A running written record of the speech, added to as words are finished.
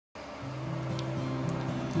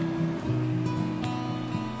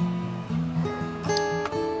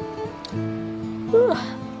Ugh.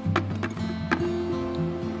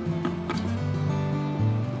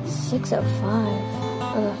 6:05.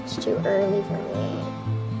 Oh, it's too early for me.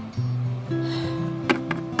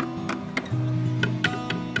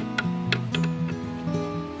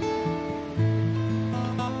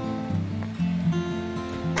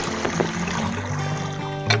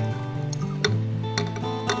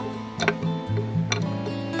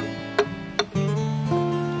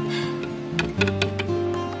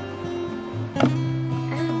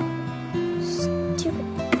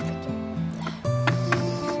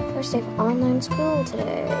 First day of online school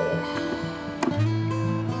today.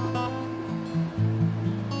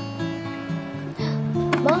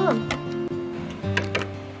 Mom?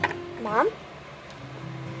 Mom?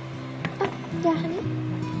 Oh, yeah, honey?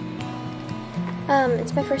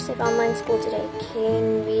 It's my first day of online school today.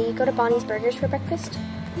 Can we go to Bonnie's Burgers for breakfast?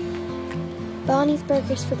 Bonnie's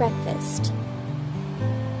Burgers for breakfast.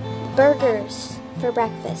 Burgers for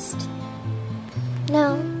breakfast.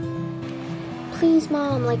 No. Please,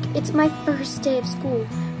 Mom, like, it's my first day of school.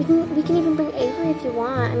 We can even bring Avery if you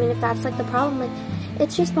want. I mean, if that's, like, the problem, like,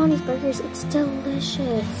 it's just Bonnie's Burgers. It's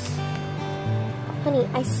delicious. Honey,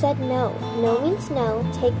 I said no. No means no.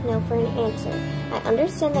 Take no for an answer. I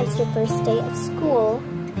understand that it's your first day of school,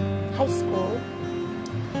 high school,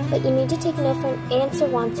 but you need to take no for an answer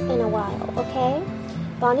once in a while, okay?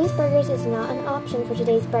 Bonnie's Burgers is not an option for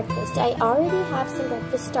today's breakfast. I already have some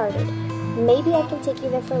breakfast started. Maybe I can take you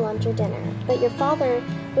there for lunch or dinner, but your father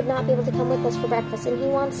would not be able to come with us for breakfast, and he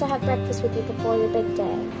wants to have breakfast with you before your big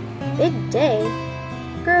day. Big day?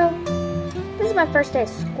 Girl, this is my first day of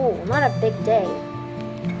school, not a big day.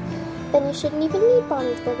 Then you shouldn't even need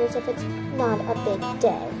Bonnie's Burgers if it's not a big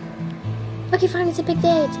day. Okay, fine, it's a big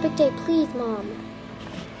day. It's a big day. Please, Mom.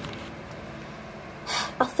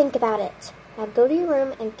 I'll think about it. Now go to your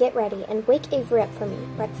room and get ready and wake Avery up for me.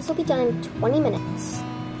 Breakfast will be done in 20 minutes.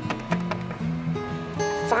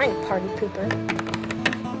 Fine, party pooper.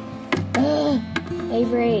 Ugh,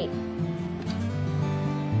 Avery.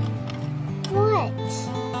 What?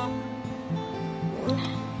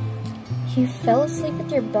 You fell asleep with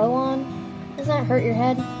your bow on? Does that hurt your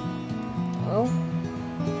head? Oh.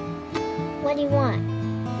 What do you want?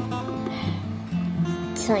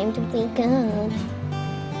 Time to wake up.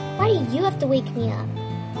 Why do you have to wake me up?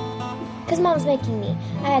 Because Mom's making me.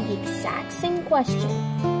 I had the exact same question.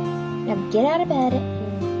 Now get out of bed and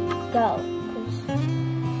go.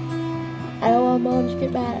 I don't want Mom to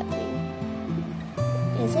get mad at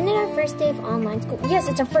me. Isn't it our first day of online school? Yes,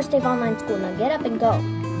 it's our first day of online school. Now get up and go.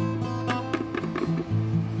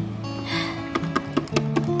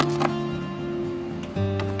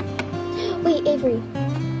 Wait, Avery.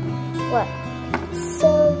 What? So,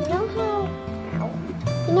 you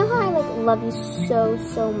know how I, like, love you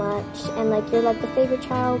so much, and, like, you're, like, the favorite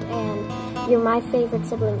child, and you're my favorite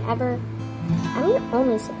sibling ever? I'm your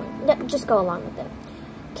only sibling. No, just go along with it.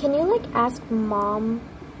 Can you, like, ask Mom?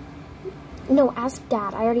 No, ask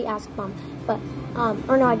Dad. I already asked Mom, but,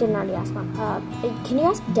 or no, I didn't already ask Mom. Can you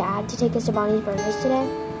ask Dad to take us to Bonnie's Burgers today?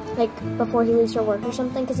 Like, before he leaves for work or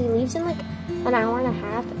something? Because he leaves in, like, an hour and a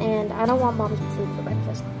half, and I don't want Mom's food for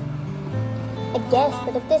breakfast. I guess,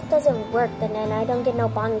 but if this doesn't work, then I don't get no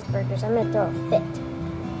Bonnie's Burgers. I'm gonna throw a fit.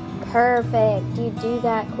 Perfect. You do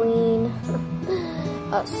that, Queen.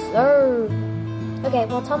 Absurd. Okay,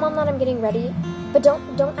 well, tell Mom that I'm getting ready, but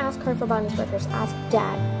don't ask her for Bonnie's Burgers. Ask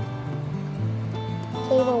Dad.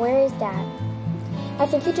 Okay, well, where is Dad? I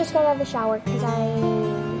think he just got out of the shower, because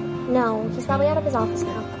no, he's probably out of his office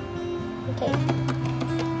now. Okay.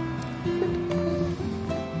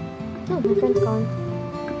 Oh, my friend's gone.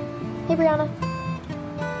 Hey, Brianna.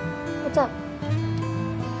 What's up?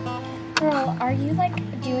 Girl, are you, like,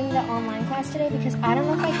 doing the online class today? Because I don't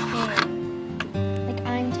know if I can. Like,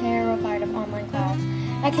 I'm terrified of online class.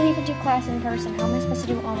 I can't even do class in person. How am I supposed to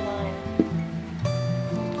do online?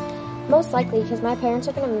 Most likely, because my parents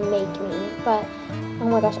are going to make me. But, oh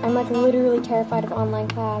my gosh, I'm, like, literally terrified of online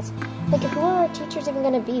class. Like, who are our teachers even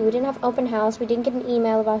going to be? We didn't have open house. We didn't get an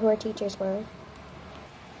email about who our teachers were.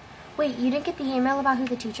 Wait, you didn't get the email about who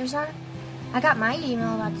the teachers are? I got my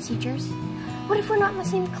email about the teachers. What if we're not in the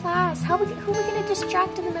same class? Who are we going to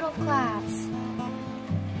distract in the middle of class?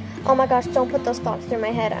 Oh my gosh, don't put those thoughts through my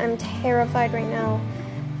head. I'm terrified right now.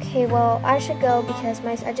 Okay, well, I should go because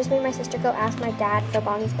I just made my sister go ask my dad for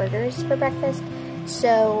Bonnie's Burgers for breakfast.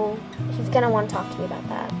 So, he's going to want to talk to me about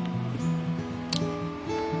that.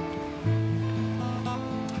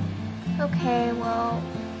 Okay, well,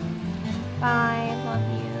 bye. Love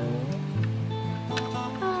you.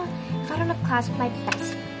 If I don't have class with my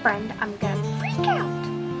best friend, I'm gonna freak out.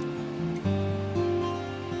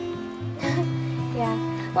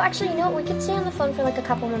 Well, actually, you know what? We could stay on the phone for like a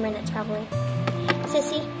couple more minutes, probably.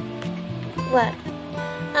 Sissy? What?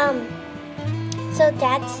 So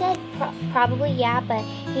Dad said probably yeah, but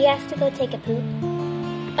he has to go take a poop.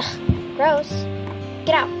 Ugh, gross.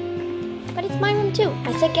 Get out. But it's my room too.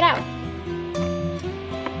 I said get out.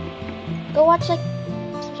 Go watch like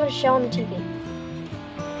some sort of show on the TV.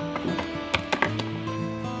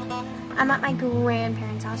 I'm at my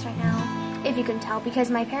grandparents' house right now, if you can tell,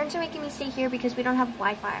 because my parents are making me stay here because we don't have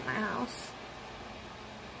Wi-Fi at my house.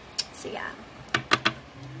 So yeah.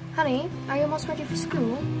 Honey, are you almost ready for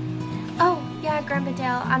school? Oh, yeah, Grandpa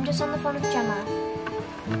Dale. I'm just on the phone with Gemma.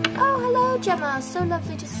 Oh, hello, Gemma. So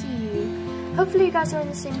lovely to see you. Hopefully you guys are in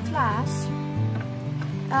the same class.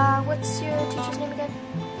 What's your teacher's name again?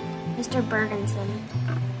 Mr. Bergenson.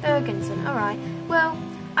 Bergenson, alright. Well,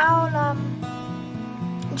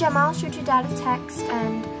 Gemma, I'll shoot your dad a text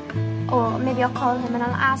or maybe I'll call him and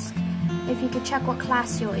I'll ask if he could check what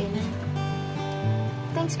class you're in.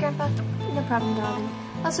 Thanks, Grandpa. No problem, darling.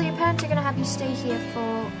 Also, your parents are going to have you stay here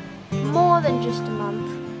for more than just a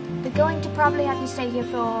month. They're going to probably have you stay here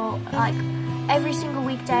for, like, every single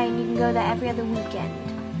weekday, and you can go there every other weekend.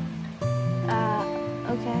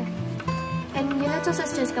 Okay. And your little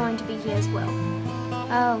sister's going to be here as well.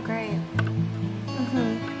 Oh, great.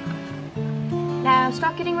 Now,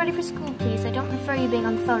 stop getting ready for school, please. I don't prefer you being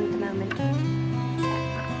on the phone at the moment. Okay.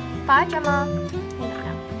 Bye, Gemma. Hang on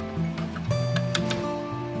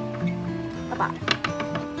now. Bye-bye.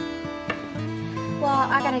 Well,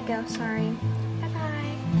 I gotta go, sorry.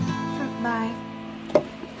 Bye-bye.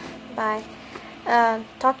 Bye. Bye.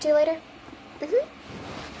 Talk to you later?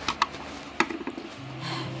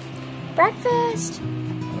 Breakfast!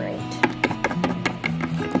 Great.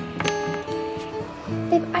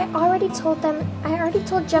 Babe, I already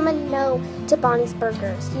told Gemma no to Bonnie's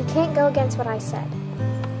Burgers. You can't go against what I said.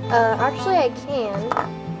 Actually I can.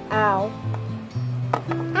 Ow.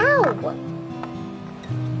 Ow!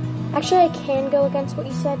 Actually, I can go against what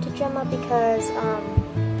you said to Gemma because,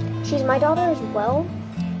 she's my daughter as well,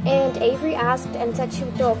 and Avery asked and said she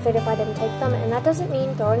would throw a fit if I didn't take them, and that doesn't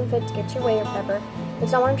mean throwing fits gets your way or whatever.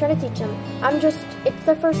 It's not what I'm trying to teach them. It's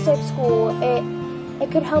their first day of school. It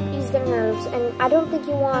could help ease their nerves, and I don't think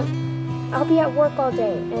I'll be at work all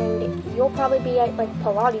day, and you'll probably be at, like,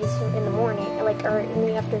 Pilates in the morning, or in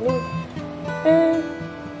the afternoon, and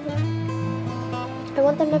I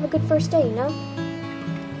want them to have a good first day, you know?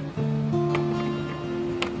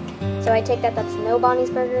 So I take that's no Bonnie's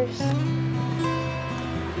Burgers?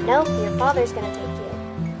 No, your father's gonna take you.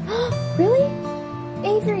 Really?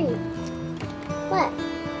 Avery! What?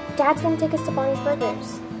 Dad's gonna take us to Bonnie's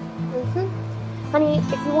Burgers. Honey,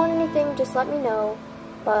 if you want anything, just let me know.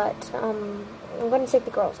 But, I'm gonna take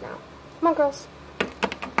the girls now. Come on, girls.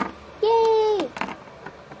 Yay!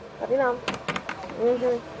 Love you, Mom.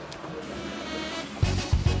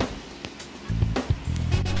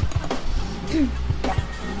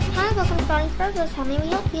 Hi, welcome to Bonnie's Burgers. How may we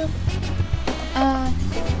help you?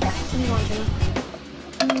 What do you want, Gemma?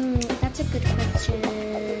 That's a good question.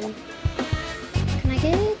 Can I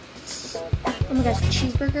get, oh my gosh,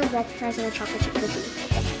 cheeseburger, waffle fries, and a chocolate chip cookie?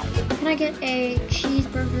 Can I get a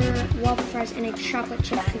cheeseburger, waffle fries, and a chocolate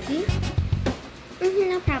chip cookie?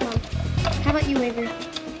 No problem. How about you, Avery?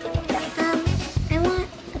 I want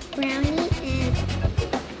a brownie and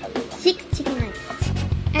 6 chicken nuggets.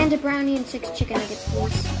 And a brownie and 6 chicken nuggets,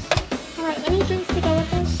 please. Alright, any drinks to go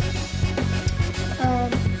with this?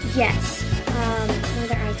 Yes.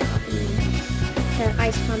 Another iced coffee. The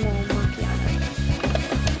iced caramel macchiato.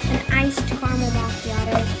 An iced caramel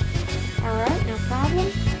macchiato. Alright, no problem.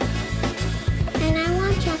 And I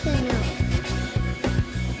want chocolate milk.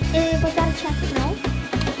 Was that a chocolate milk?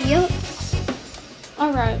 Yup.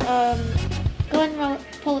 Alright, go ahead and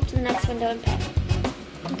pull up to the next window and pay.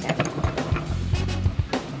 Okay.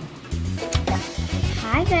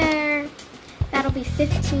 Hi there. That'll be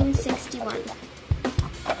 $15.61.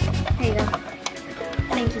 There you go.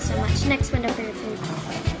 Thank you so much. Next window for your food.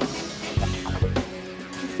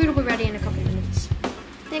 Your food will be ready in a couple minutes.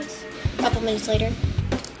 Thanks. A couple minutes later.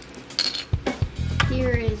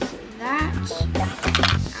 Here is that.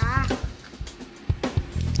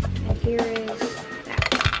 And here is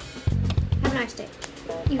that. Have a nice day.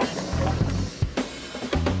 You too.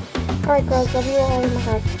 Alright, girls. Love you all in my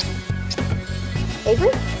heart.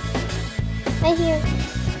 Avery? Right here.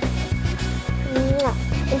 Mwah.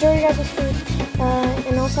 Enjoy your guys' food.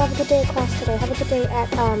 And also have a good day at class today. Have a good day at,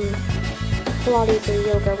 Pilates or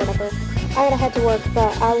yoga or whatever. I gotta head to work,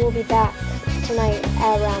 but I will be back tonight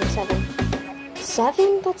at around 7.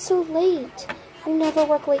 7? That's so late. I never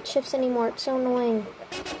work late shifts anymore. It's so annoying.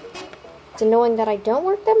 It's annoying that I don't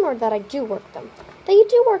work them or that I do work them. that you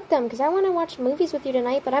do work them, because I want to watch movies with you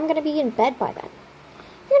tonight, but I'm going to be in bed by then.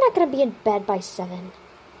 You're not going to be in bed by 7.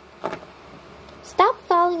 Stop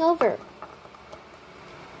falling over.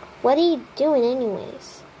 What are you doing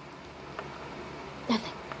anyways?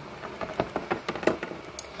 Nothing.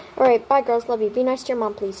 Alright, bye girls, love you. Be nice to your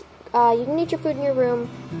mom, please. You can eat your food in your room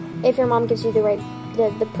if your mom gives you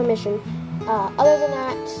the permission. Other than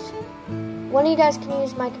that, one of you guys can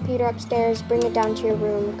use my computer upstairs, bring it down to your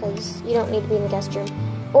room, because you don't need to be in the guest room.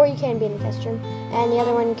 Or you can be in the guest room. And the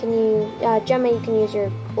other one can use, Gemma, you can use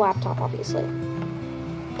your laptop, obviously.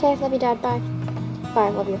 Okay, love you, Dad, bye. Bye,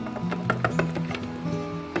 love you.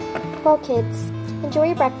 Well, kids, enjoy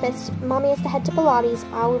your breakfast. Mommy has to head to Pilates.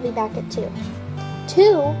 I will be back at 2.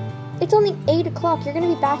 2? It's only 8 o'clock. You're going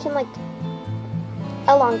to be back in, like,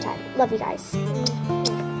 a long time. Love you guys.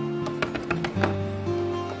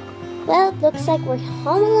 Well, it looks like we're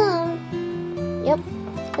home alone. Yep.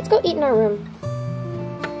 Let's go eat in our room.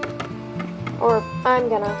 Or I'm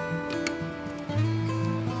gonna.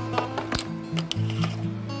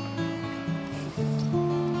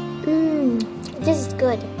 This is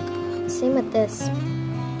good. Same with this.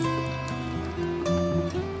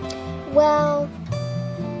 Well,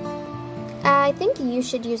 I think you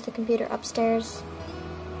should use the computer upstairs.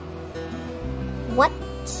 What?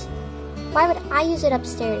 Why would I use it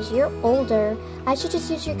upstairs? You're older. I should just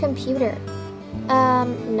use your computer.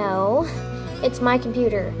 No. It's my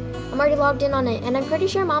computer. I'm already logged in on it, and I'm pretty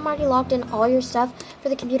sure Mom already logged in all your stuff for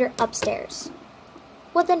the computer upstairs.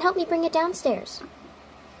 Well, then help me bring it downstairs.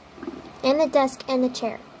 And the desk and the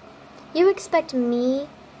chair. You expect me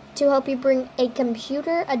to help you bring a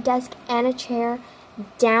computer, a desk, and a chair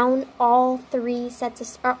down all 3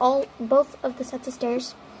 sets of, both of the sets of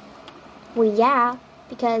stairs? Well, yeah,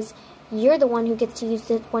 because you're the one who gets to use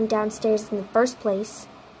the one downstairs in the first place.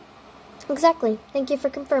 Exactly. Thank you for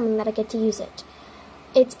confirming that I get to use it.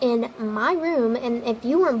 It's in my room, and if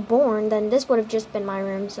you weren't born, then this would have just been my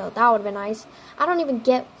room, so that would have been nice. I don't even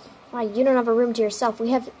get why you don't have a room to yourself.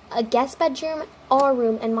 We have a guest bedroom, our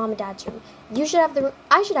room, and Mom and Dad's room. You should have the room.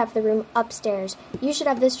 I should have the room upstairs. You should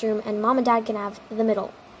have this room, and Mom and Dad can have the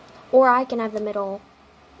middle. Or I can have the middle.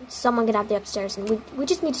 Someone can have the upstairs, and we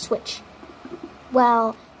just need to switch.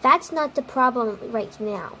 Well, that's not the problem right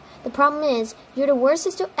now. The problem is, you're the worst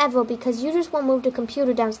sister ever because you just won't move the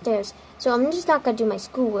computer downstairs. So I'm just not going to do my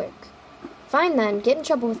schoolwork. Fine then, get in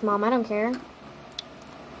trouble with Mom, I don't care.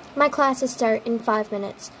 My classes start in 5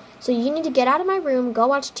 minutes. So you need to get out of my room, go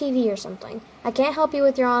watch TV or something. I can't help you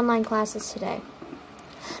with your online classes today.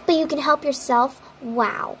 But you can help yourself?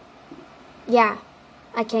 Wow. Yeah,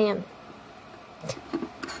 I can.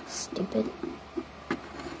 Stupid.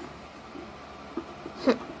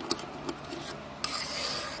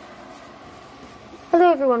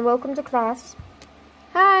 Hello everyone, welcome to class.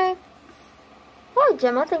 Hi. Hi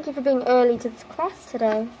Gemma, thank you for being early to this class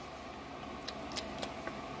today.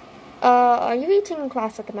 Are you eating in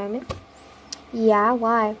class at the moment? Yeah,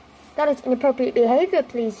 why? That is inappropriate behavior,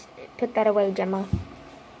 please put that away, Gemma.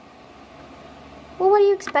 Well, what do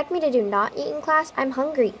you expect me to do, not eat in class? I'm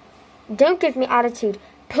hungry. Don't give me attitude.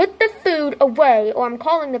 Put the food away or I'm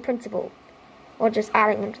calling the principal. Or just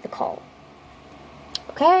adding him to the call.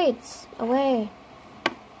 Okay, it's away.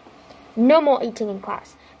 No more eating in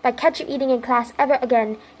class. If I catch you eating in class ever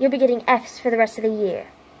again, you'll be getting Fs for the rest of the year.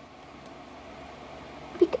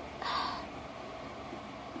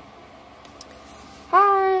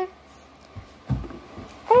 Hi.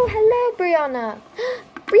 Oh, hello, Brianna.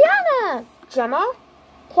 Brianna! Gemma?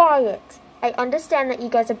 Quiet. I understand that you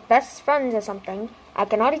guys are best friends or something. I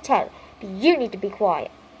can already tell, but you need to be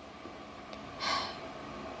quiet.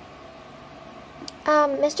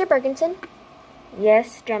 Mr. Bergenson?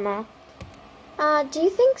 Yes, Gemma. Do you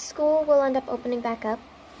think school will end up opening back up?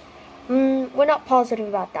 We're not positive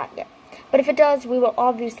about that yet. But if it does, we will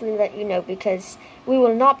obviously let you know because we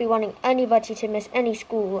will not be wanting anybody to miss any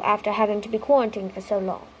school after having to be quarantined for so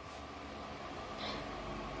long.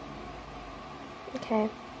 Okay.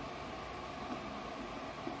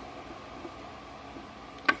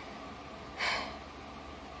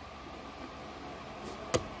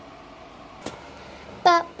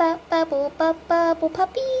 Bubble, bubble,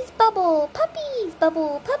 puppies, bubble, puppies,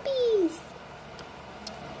 bubble, puppies.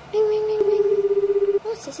 Ring, ring, ring, ring.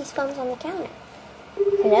 Oh, Sissy's phone's on the counter.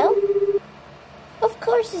 Hello? Of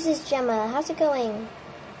course, this is Gemma. How's it going?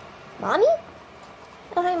 Mommy?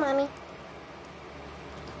 Oh, hi, Mommy.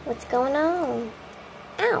 What's going on?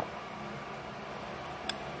 Ow.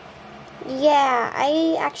 Yeah,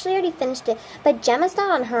 I actually already finished it, but Gemma's not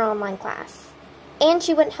on her online class. And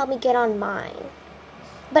she wouldn't help me get on mine.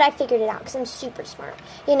 But I figured it out because I'm super smart.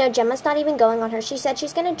 You know, Gemma's not even going on her. She said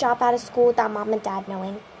she's going to drop out of school without Mom and Dad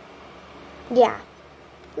knowing. Yeah.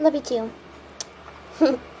 Love you too.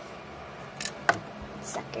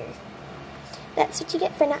 Sucker. That's what you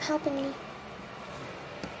get for not helping me.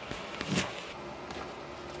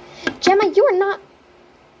 Gemma, you are not...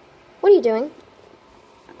 What are you doing?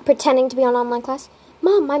 Pretending to be on online class?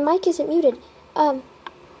 Mom, my mic isn't muted. What?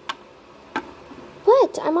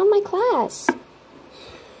 I'm on my class.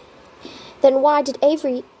 Then why did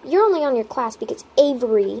Avery... You're only on your class because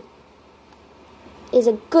Avery is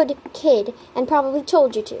a good kid and probably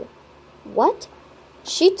told you to. What?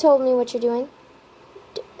 She told me what you're doing.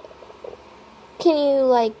 Can you,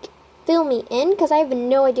 like, fill me in? Because I have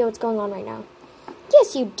no idea what's going on right now.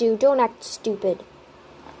 Yes, you do. Don't act stupid.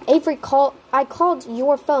 Avery I called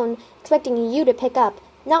your phone expecting you to pick up,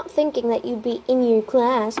 not thinking that you'd be in your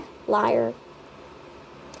class, liar.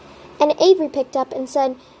 And Avery picked up and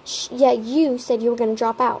said, yeah, you said you were going to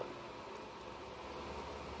drop out.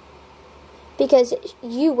 Because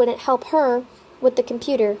you wouldn't help her with the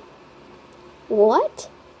computer. What?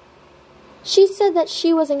 She said that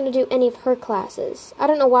she wasn't going to do any of her classes. I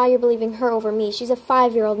don't know why you're believing her over me. She's a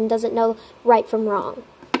 5-year-old and doesn't know right from wrong.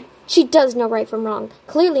 She does know right from wrong.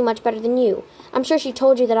 Clearly much better than you. I'm sure she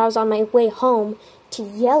told you that I was on my way home to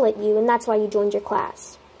yell at you, and that's why you joined your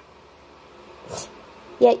class.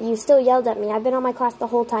 Yet you still yelled at me. I've been on my class the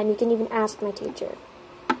whole time. You can even ask my teacher.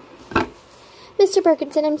 Mr.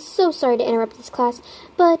 Berkinson, I'm so sorry to interrupt this class,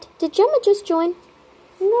 but did Gemma just join?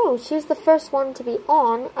 No, she's the first one to be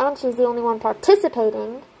on, and she's the only one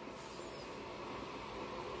participating.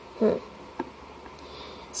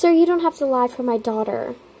 Sir, you don't have to lie for my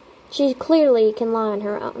daughter. She clearly can lie on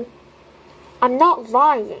her own. I'm not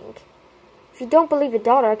lying. If you don't believe your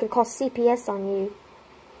daughter, I could call CPS on you.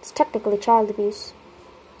 It's technically child abuse.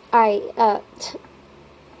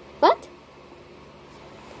 What?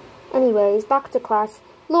 Anyways, back to class.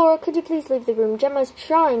 Laura, could you please leave the room? Gemma's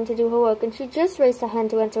trying to do her work, and she just raised her hand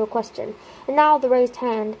to answer a question. And now the raised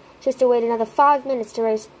hand, she has to wait another 5 minutes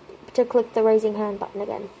to click the raising hand button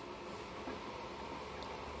again.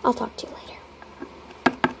 I'll talk to you later.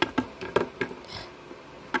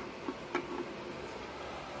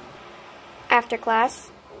 After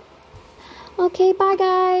class. Okay, bye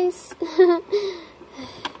guys.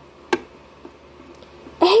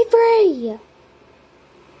 Avery!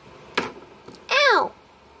 Ow!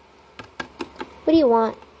 What do you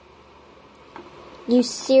want? You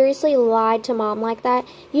seriously lied to Mom like that?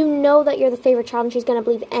 You know that you're the favorite child and she's going to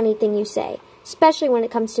believe anything you say. Especially when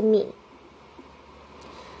it comes to me.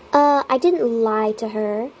 I didn't lie to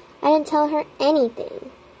her. I didn't tell her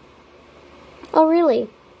anything. Oh, really?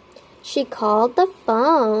 She called the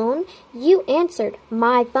phone. You answered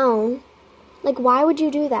my phone. Like, why would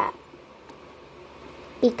you do that?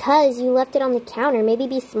 Because you left it on the counter. Maybe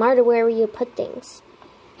be smarter wherever you put things.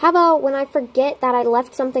 How about when I forget that I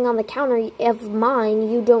left something on the counter of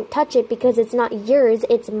mine, you don't touch it because it's not yours,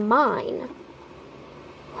 it's mine.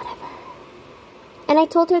 Whatever. And I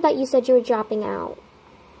told her that you said you were dropping out.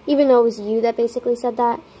 Even though it was you that basically said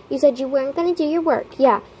that. You said you weren't going to do your work.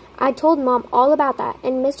 Yeah, I told Mom all about that.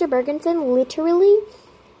 And Mr. Bergenson literally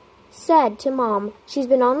said to Mom, she's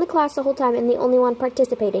been on the class the whole time and the only one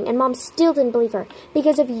participating. And Mom still didn't believe her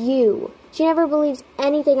because of you. She never believes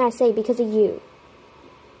anything I say because of you.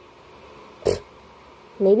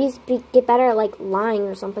 Maybe get better at, like, lying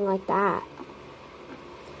or something like that.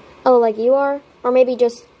 Oh, like you are? Or maybe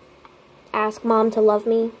just ask Mom to love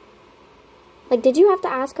me. Like, did you have to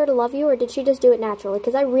ask her to love you, or did she just do it naturally?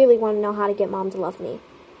 Because I really want to know how to get Mom to love me.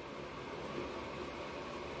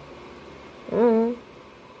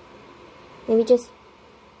 Maybe just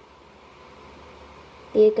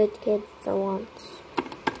be a good kid for once.